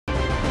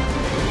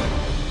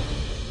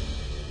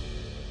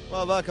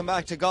Well, welcome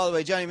back to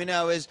Galway. Joining me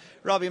now is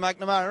Robbie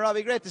McNamara.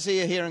 Robbie, great to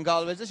see you here in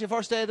Galway. Is this your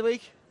first day of the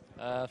week?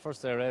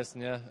 First day of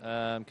racing,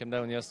 yeah. Came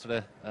down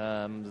yesterday.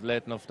 Was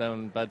late enough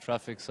down, bad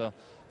traffic, so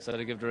decided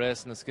to give the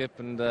racing a skip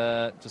and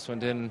just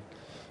went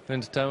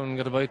into town,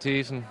 got a bite to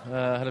eat and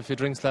had a few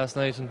drinks last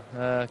night and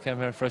came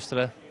here fresh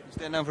today. You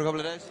staying down for a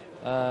couple of days?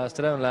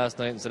 Stay down last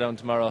night and stay down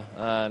tomorrow,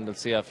 and we'll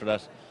see after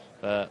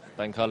that.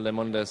 Bank holiday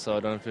Monday, so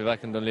I don't have to be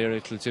back in Dún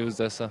Laoghaire till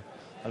Tuesday, so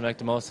I'll make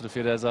the most of the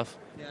few days off.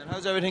 Yeah, and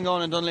how's everything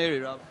going in Dún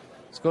Laoghaire, Rob?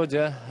 It's good,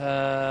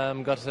 yeah.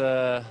 Got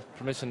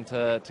permission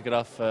to get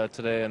off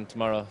today and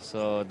tomorrow,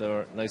 so they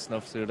were nice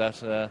enough to do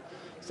that.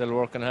 Still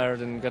working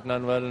hard and getting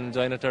on well and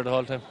enjoying it there the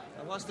whole time.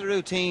 And what's the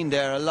routine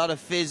there? A lot of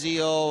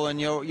physio,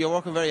 and you're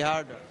working very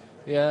hard there.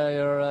 Yeah,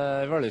 you're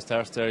early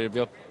starts there. You'll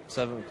be up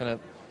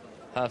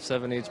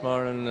 7:30 each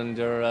morning, and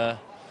you're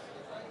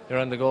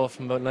on the go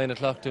from about 9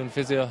 o'clock doing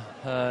physio,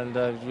 and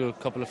you do a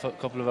couple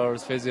of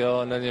hours physio,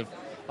 and then you've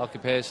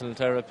occupational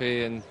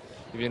therapy, and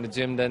you'll be in the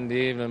gym then in the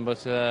evening.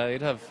 But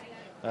you'd have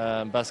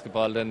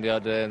basketball then the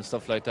other day and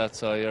stuff like that.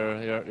 So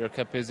you're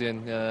kept busy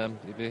and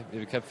you'll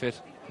be kept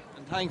fit.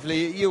 And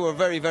thankfully, you were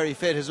very, very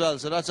fit as well.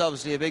 So that's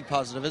obviously a big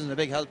positive, isn't it? A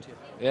big help to you.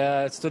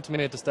 Yeah, it stood to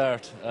me at the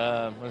start.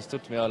 It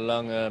stood to me all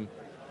along.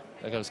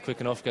 Like I was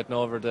quick enough getting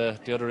over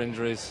the other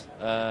injuries,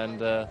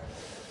 and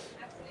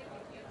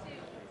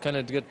kind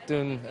of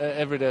doing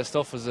everyday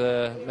stuff was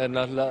made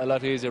a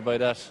lot easier by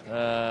that.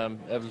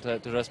 Able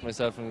to rest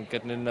myself and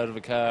getting in and out of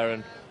a car,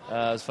 and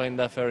I was finding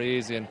that very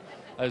easy. And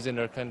I was in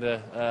there kind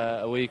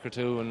of a week or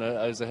two, and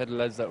I was ahead of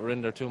lads that were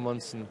in there 2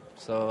 months, and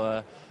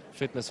so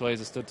fitness-wise,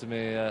 it stood to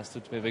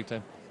me big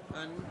time.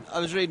 And I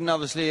was reading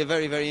obviously a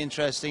very, very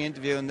interesting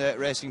interview in the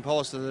Racing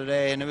Post the other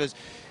day, and it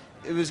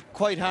was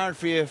quite hard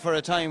for you for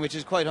a time, which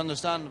is quite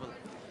understandable.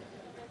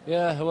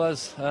 Yeah, it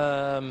was.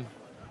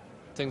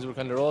 Things were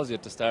kind of rosy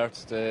at the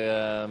start.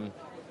 I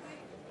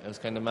was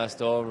kind of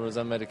messed over, I was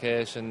on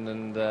medication,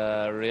 and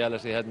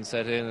reality hadn't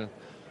set in.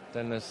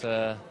 Then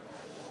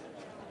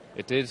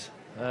it did,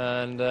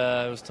 and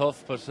it was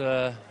tough, but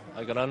I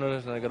got on with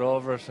it and I got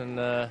over it, and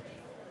it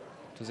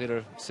was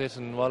either sit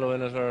and wallow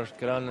in it or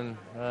get on, and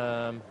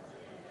I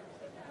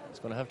was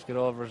going to have to get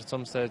over it at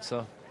some stage,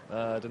 so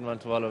I didn't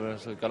want to wallow in it,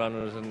 so I got on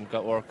with it and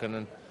got working,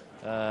 and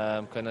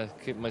kind of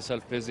keeping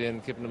myself busy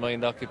and keeping the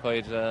mind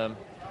occupied,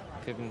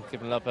 keeping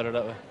a lot better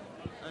that way.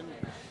 And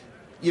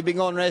you've been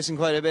going racing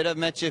quite a bit. I've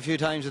met you a few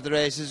times at the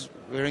races.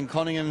 We were in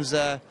Cunningham's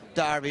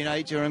Derby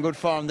night. You're in good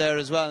form there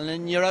as well, and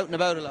then you're out and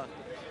about a lot.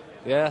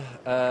 Yeah,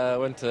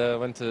 went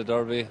to the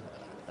Derby,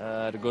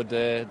 had a good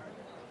day.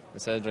 I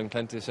said drank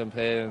plenty of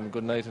champagne and a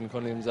good night in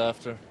Cunningham's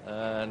after,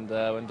 and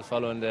went the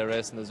following day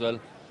racing as well.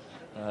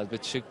 I was a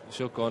bit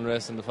shook going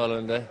racing the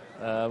following day,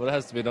 but it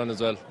has to be done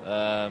as well.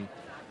 I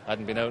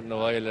hadn't been out in a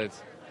while,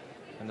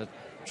 and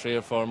 3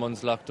 or 4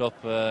 months locked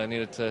up. I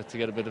needed to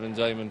get a bit of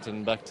enjoyment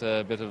and back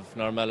to a bit of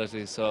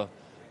normality, so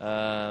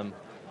that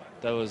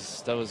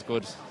was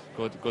good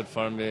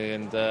for me,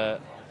 and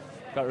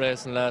got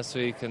racing last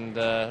week and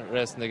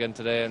racing again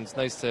today, and it's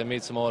nice to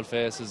meet some old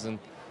faces, and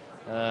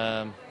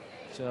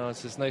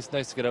it's just nice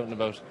to get out and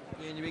about.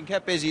 Yeah, and you've been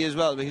kept busy as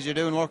well because you're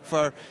doing work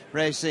for the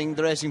Racing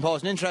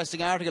Post, an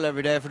interesting article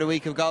every day for the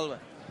week of Galway.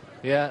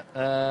 Yeah.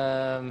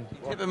 You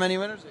tipping many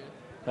winners?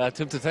 I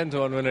tipped a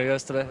 10-1 winner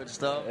yesterday. Good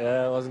stuff.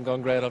 Yeah, it wasn't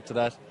going great up to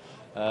that,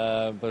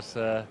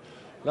 but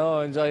no,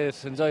 I enjoy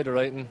it. Enjoy the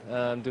writing.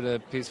 Do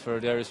the piece for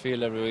the Irish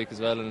Field every week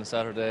as well on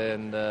Saturday,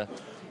 and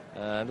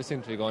they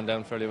seem to be going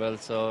down fairly well.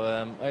 So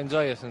I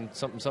enjoy it, and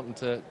something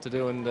to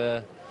do and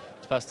to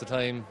pass the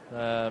time.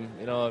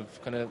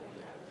 I've kind of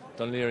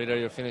Dún Laoghaire there.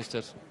 You're finished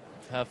at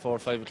 4:30,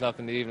 5 o'clock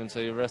in the evening,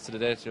 so you've rested the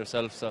day to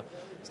yourself. So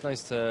it's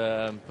nice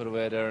to put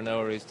away there an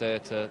hour each day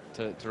to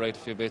write a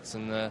few bits,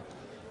 and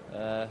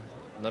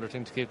another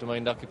thing to keep the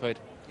mind occupied.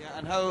 Yeah,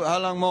 and how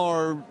long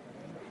more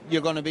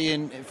you're going to be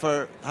in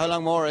for? How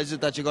long more is it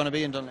that you're going to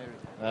be in Dún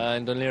Laoghaire?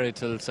 In Dún Laoghaire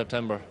till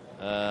September.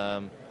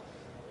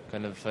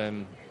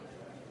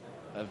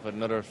 I've got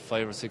another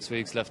 5 or 6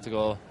 weeks left to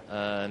go,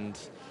 and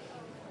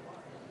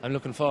I'm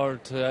looking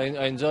forward to.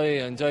 I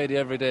enjoy the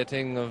everyday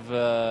thing of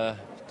the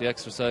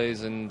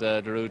exercise and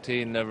the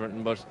routine and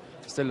everything, but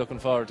still looking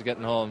forward to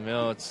getting home.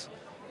 It's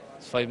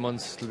 5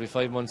 months. It'll be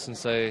 5 months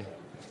since I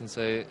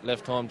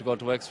left home to go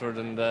to Wexford,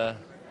 and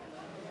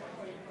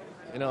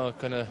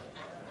kind of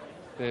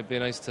it'd be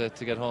nice to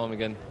get home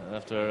again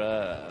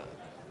after.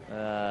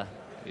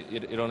 You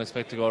don't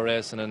expect to go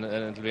racing, and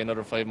it'll be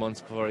another 5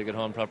 months before you get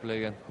home properly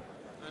again.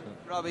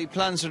 Robbie,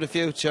 plans for the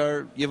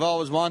future. You've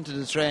always wanted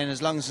to train,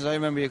 as long as I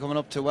remember you coming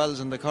up to Wells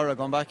and the Curragh,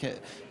 going back a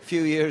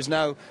few years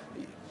now.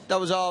 That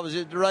was always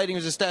it. The riding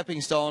was a stepping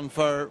stone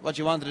for what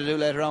you wanted to do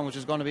later on, which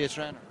was going to be a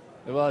trainer.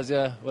 It was,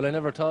 yeah. Well, I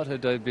never thought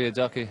I'd be a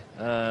jockey.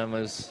 I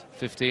was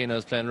 15, I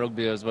was playing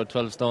rugby, I was about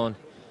 12 stone.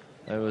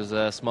 I was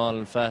small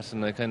and fat,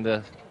 and I kind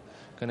of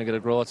got a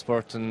growth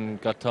spurt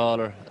and got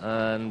taller,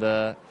 and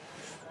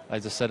I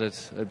just said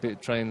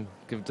I'd try and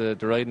give the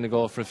riding a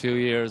go for a few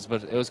years,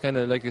 but it was kind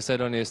of, like you said,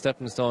 only a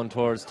stepping stone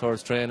towards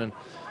training,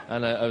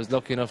 and I was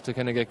lucky enough to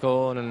kind of get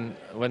going, and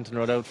went and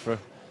rode out for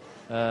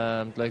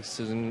Like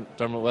Susan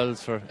Dermot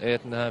Wells for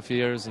 8.5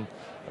 years, and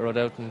I rode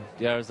out in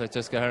yards like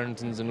Jessica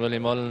Harrington's and Willie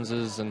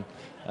Mullins's, and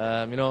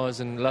I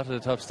was in a lot of the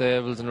top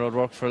stables and road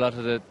work for a lot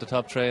of the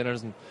top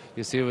trainers, and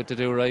you see what to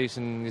do right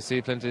and you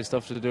see plenty of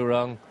stuff to do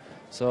wrong.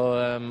 So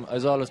I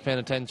was always paying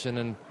attention,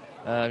 and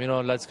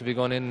lads could be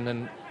going in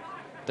and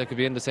they could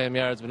be in the same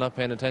yards but not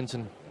paying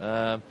attention.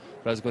 But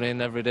I was going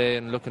in every day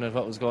and looking at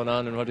what was going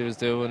on and what he was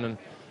doing, and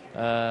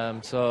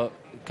so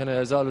kind of I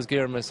was always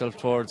gearing myself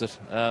towards it.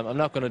 I'm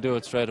not going to do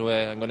it straight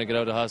away. I'm going to get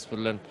out of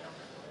hospital and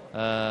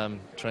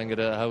try and get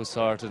a house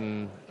sorted,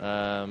 and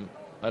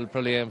I'll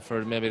probably aim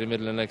for maybe the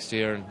middle of next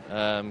year,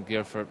 and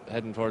gear for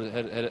heading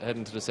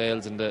to the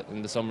sales in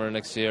the summer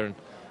next year,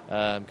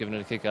 and giving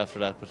it a kick after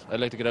that. But I'd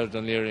like to get out of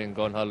Dunleary and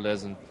go on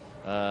holidays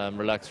and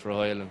relax for a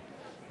while, and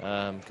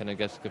kind of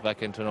get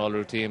back into an all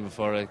routine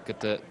before I get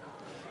the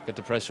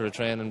pressure of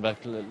training back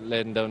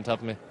laden down top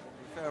of me.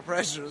 Fair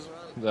pressure as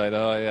well. I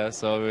know, yeah.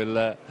 So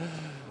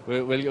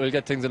we'll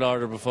get things in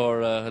order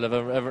before I'll have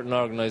everything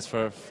organised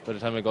for by the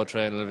time I go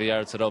train. I'll have a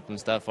yard set up and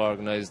staff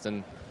organised,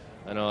 and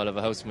I know I'll have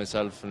a house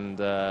myself, and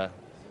I'll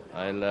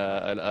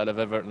have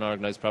everything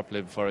organised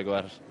properly before I go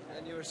at it.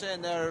 And you were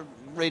saying there,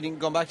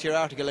 going back to your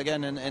article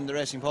again in the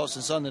Racing Post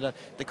on Sunday, that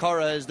the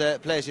Curragh is the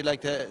place you'd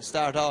like to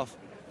start off.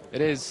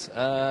 It is.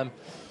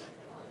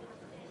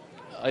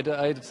 I'd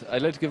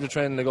like to give the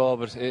training a go,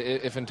 but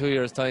if in 2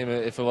 years' time,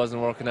 if it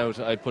wasn't working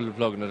out, I'd pull the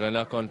plug on it. I'm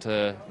not going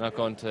to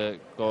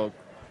go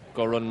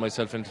run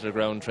myself into the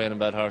ground training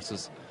bad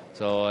horses.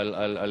 So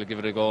I'll give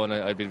it a go, and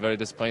I'd be very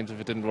disappointed if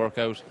it didn't work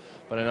out.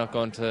 But I'm not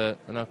going to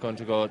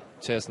go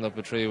chasing up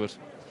a tree with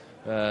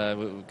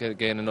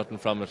gaining nothing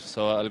from it.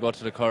 So I'll go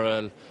to the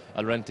Curragh.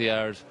 I'll rent the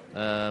yard.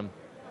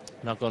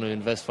 Not going to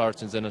invest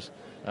fortunes in it.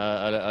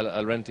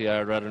 I'll rent the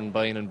yard rather than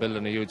buying and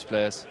building a huge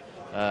place.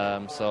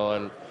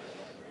 So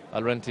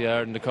I'll rent the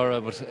yard in the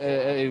Curragh, but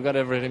you've got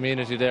every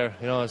amenity there.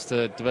 It's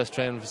the best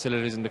training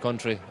facilities in the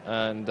country,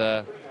 and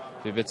it'd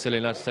be a bit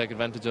silly not to take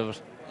advantage of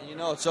it. You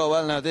know it so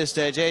well now at this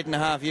stage,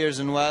 8.5 years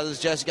in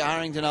Wells. Jessica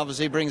Harrington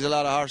obviously brings a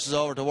lot of horses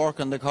over to work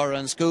on the Curragh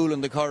and school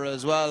in the Curragh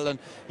as well, and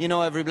you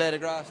know every blade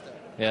of grass there.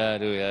 Yeah, I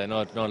do, yeah. I know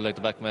it like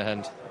the back of my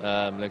hand.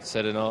 Like I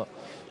said, I know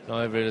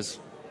there's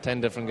 10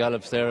 different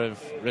gallops there.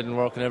 I've ridden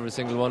work on every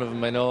single one of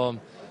them. I know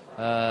them.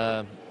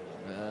 I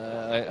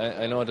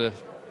know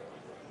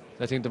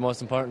I think the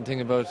most important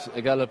thing about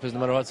a gallop is, no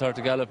matter what sort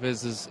of gallop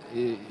is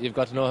you've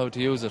got to know how to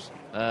use it.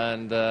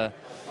 And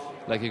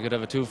like you could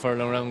have a 2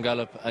 furlong round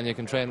gallop, and you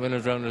can train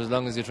winners around it as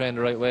long as you train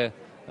the right way.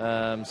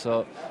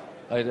 So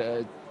I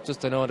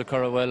know the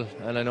Curragh well,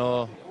 and I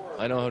know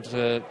how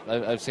to.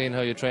 I've seen how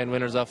you train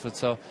winners off it.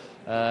 So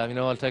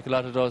I'll take a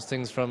lot of those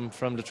things from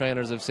the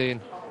trainers I've seen.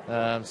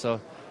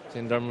 So I've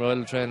seen Dermot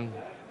Well train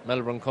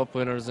Melbourne Cup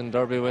winners and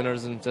Derby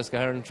winners, and Jessica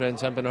Heron train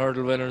champion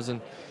hurdle winners, and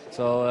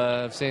so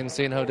I've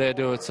seen how they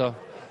do it. So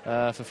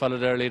if I follow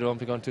their lead, I won't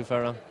be going too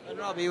far wrong. And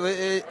Robbie,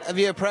 have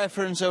you a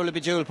preference, or will it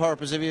be dual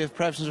purpose? Have you a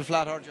preference for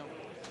flat or jump?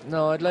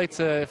 No, I'd like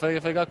to. If I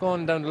got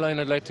going down the line,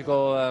 I'd like to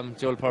go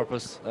dual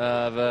purpose.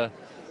 My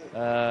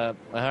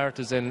heart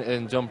is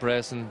in jump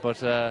racing,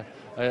 but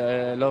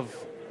I'd love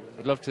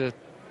to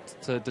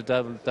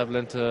dabble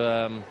into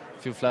a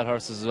few flat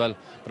horses as well.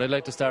 But I'd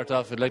like to start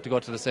off. I'd like to go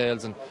to the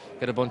sales and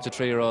get a bunch of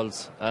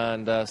 3-year-olds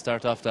and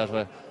start off that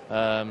way.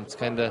 It's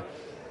kind of.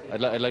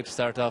 I'd like to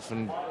start off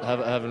and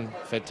having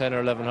 10 or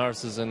 11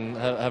 horses and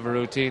have a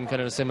routine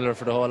kind of similar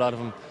for the whole lot of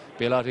them.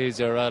 Be a lot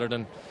easier rather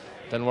than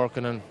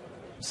working on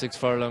 6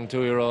 furlong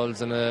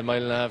 2-year-olds and a 1.5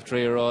 mile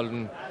 3-year-old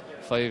and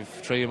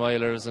 5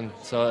 3-milers, and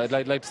so I'd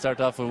like to start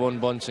off with one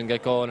bunch and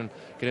get going and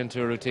get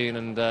into a routine,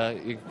 and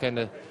you kind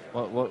of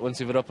once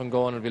you've it up and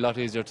going, it'll be a lot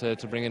easier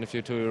to bring in a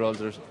few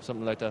 2-year-olds or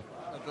something like that.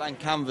 A blank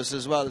canvas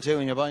as well too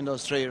when you're buying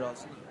those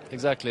 3-year-olds.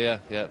 Exactly, yeah.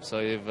 So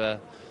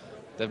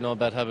they've no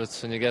bad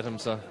habits when you get them,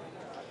 so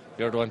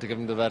you're the one to give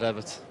them the bad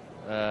habits.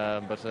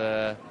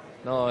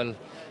 No,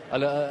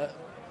 I'll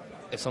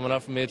if someone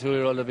offered me a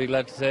 2-year-old, I'd be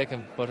glad to take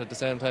him. But at the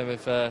same time,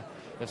 if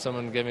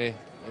someone gave me,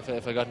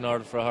 if I got an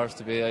order for a horse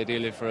to be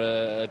ideally for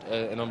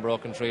an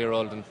unbroken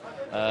 3-year-old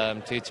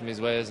and teach him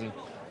his ways, and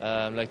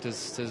there's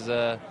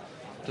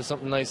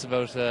something nice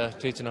about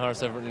teaching a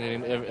horse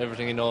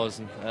everything he knows,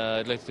 and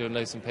I'd like to do it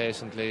nice and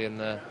patiently.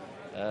 And I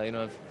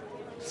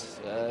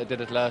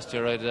did it last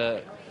year. I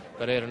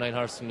got 8 or 9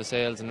 horses from the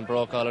sales and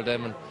broke all of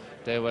them, and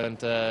they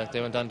went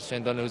on to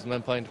Shane Dunn, who's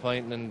men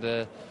point, and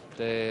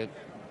they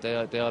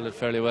all did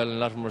fairly well, and a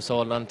lot of them were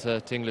sold on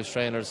to English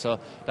trainers, so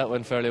that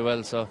went fairly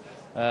well. So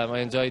I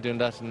enjoy doing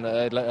that, and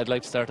I'd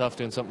like to start off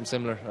doing something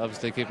similar,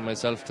 obviously keeping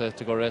myself to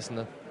go racing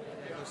then.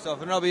 Good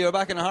stuff. And Robbie, you were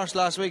back in a horse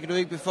last week and the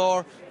week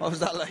before. What was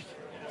that like?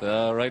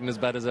 Riding as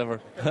bad as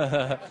ever.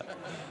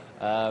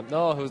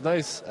 No, it was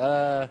nice.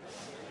 I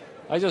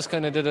just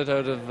kind of did it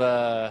out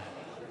of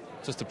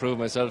just to prove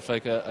myself I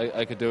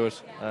could do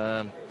it.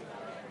 I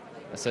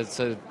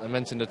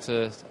mentioned it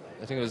to,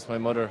 I think it was my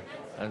mother,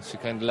 and she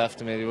kind of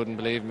laughed at me. You wouldn't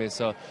believe me.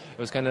 So it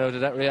was kind of out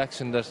of that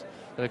reaction that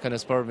it kind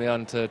of spurred me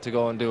on to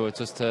go and do it,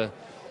 just to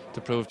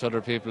prove to other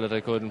people that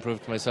I could, and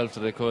prove to myself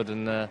that I could.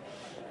 And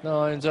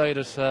No, I enjoyed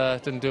it.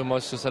 Didn't do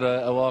much, just had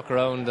a walk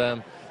around.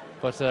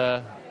 But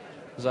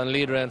was on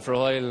lead rein for a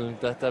while.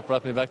 That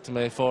brought me back to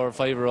my 4 or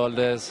 5-year-old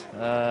days.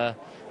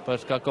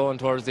 But got going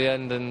towards the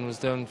end and was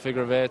doing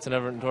figure of eights and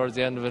everything towards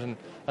the end of it, and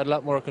had a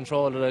lot more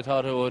control than I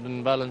thought I would,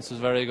 and balance was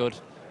very good.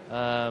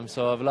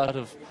 So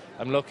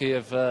I'm lucky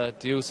of the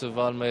use of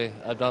all my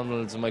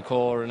abdominals and my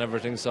core and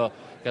everything, so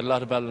get a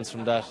lot of balance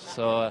from that.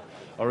 So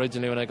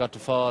originally when I got to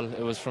fall,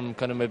 it was from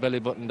kind of my belly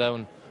button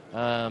down,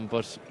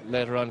 but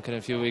later on, kind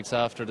of a few weeks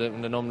after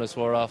when the numbness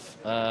wore off,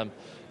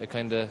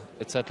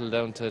 it settled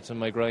down to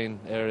my groin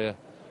area.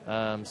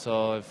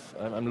 So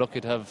I'm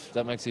lucky to have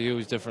that. Makes a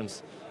huge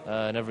difference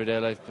in everyday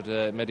life, but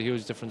it made a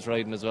huge difference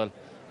riding as well.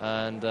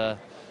 And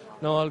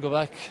no, I'll go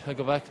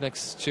back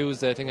next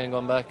Tuesday. I think I'm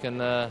going back,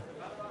 and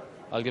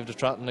I'll give the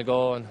trotting a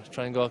go and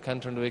try and go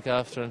cantering the week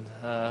after.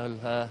 And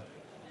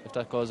if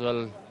that goes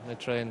well, I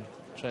try and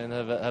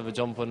have a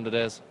jump one of the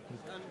days.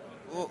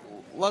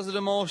 Was it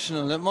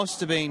emotional? It must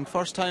have been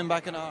first time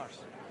back in a horse.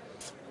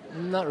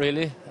 Not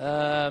really.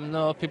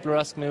 No, people are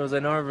asking me was I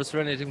nervous or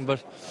anything,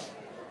 but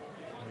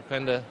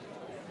you're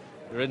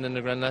riding in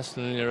the Grand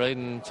National and you're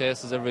riding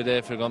chases every day.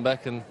 If you're going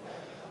back and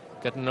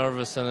getting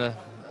nervous on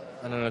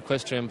an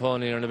equestrian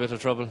pony, you're in a bit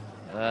of trouble.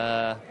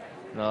 No,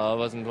 I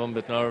wasn't one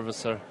bit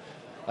nervous. I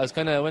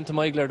went to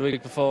Migler the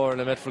week before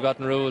and I met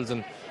Forgotten Rules,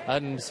 and I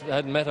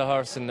hadn't met a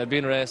horse, and I'd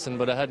been racing,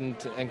 but I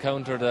hadn't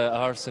encountered a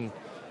horse in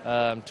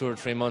 2 or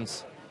 3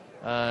 months,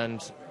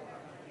 and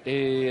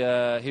he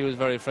was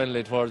very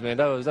friendly towards me, and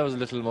that was a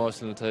little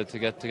emotional to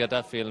get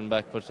that feeling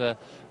back. But the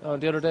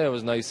other day it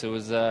was nice. It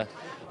was I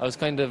was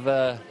kind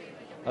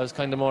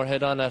of more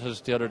head on at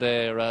it the other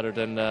day rather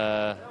than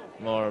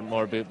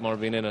more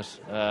being in it.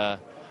 I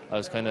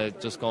was kind of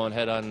just going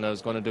head on, and I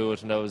was going to do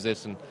it, and that was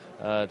it. And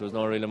there was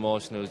no real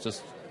emotion. It was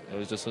just I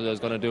was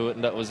going to do it,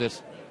 and that was it.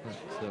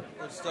 So.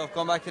 Good stuff.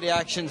 Going back to the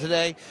action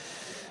today.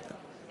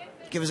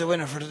 Give us a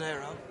winner for today,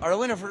 Rob, or a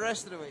winner for the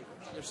rest of the week.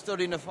 You're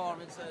studying the form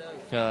inside out.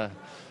 Yeah,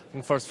 I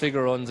think first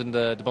figure runs in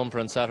the bumper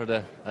on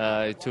Saturday.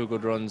 2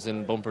 good runs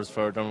in bumpers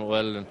for Dermot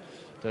Well, and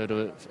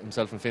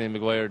himself and Finney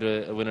Maguire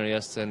do a winner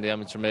yesterday in the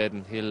amateur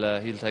maiden.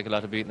 He'll take a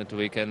lot of beating at the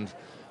weekend,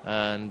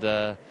 and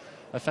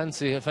I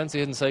fancy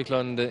hitting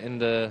Cyclone in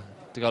the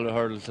Galway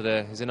hurdle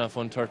today. He's in off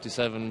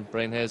 137.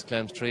 Brian Hayes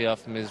claims 3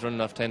 off him. He's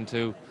running off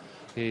 10-2.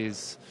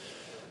 He's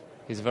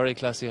a very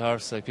classy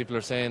horse. Like, people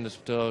are saying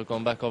that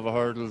going back over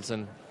hurdles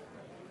and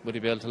would he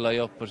be able to lie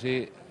up, but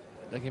he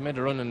made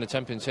a run in the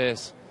champion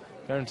chase.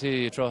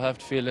 Guarantee you throw half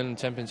the field in the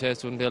champion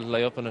chase, wouldn't be able to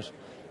lie up on it.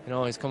 You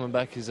know, he's coming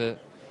back. He's a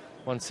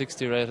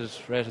 160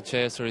 rated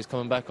chaser. He's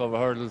coming back over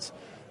hurdles.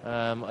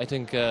 I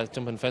think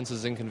jumping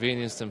fences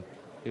inconvenienced him.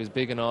 He was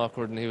big and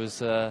awkward, and he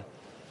was.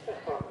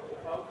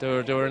 They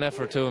were an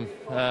effort to him.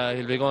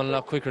 He'll be going a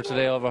lot quicker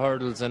today over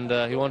hurdles, and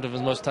he won't have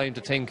as much time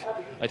to think.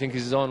 I think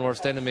he's his own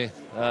worst enemy.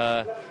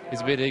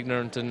 He's a bit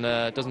ignorant and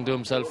doesn't do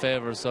himself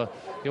favours, so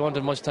he won't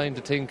have much time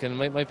to think, and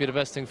might be the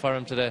best thing for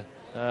him today.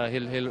 I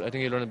think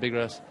he'll run a big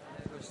race.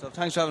 Good stuff.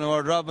 Thanks for having a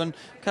word, Rob, and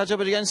catch up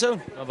with you again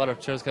soon. No bother.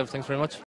 Cheers, Kev. Thanks very much.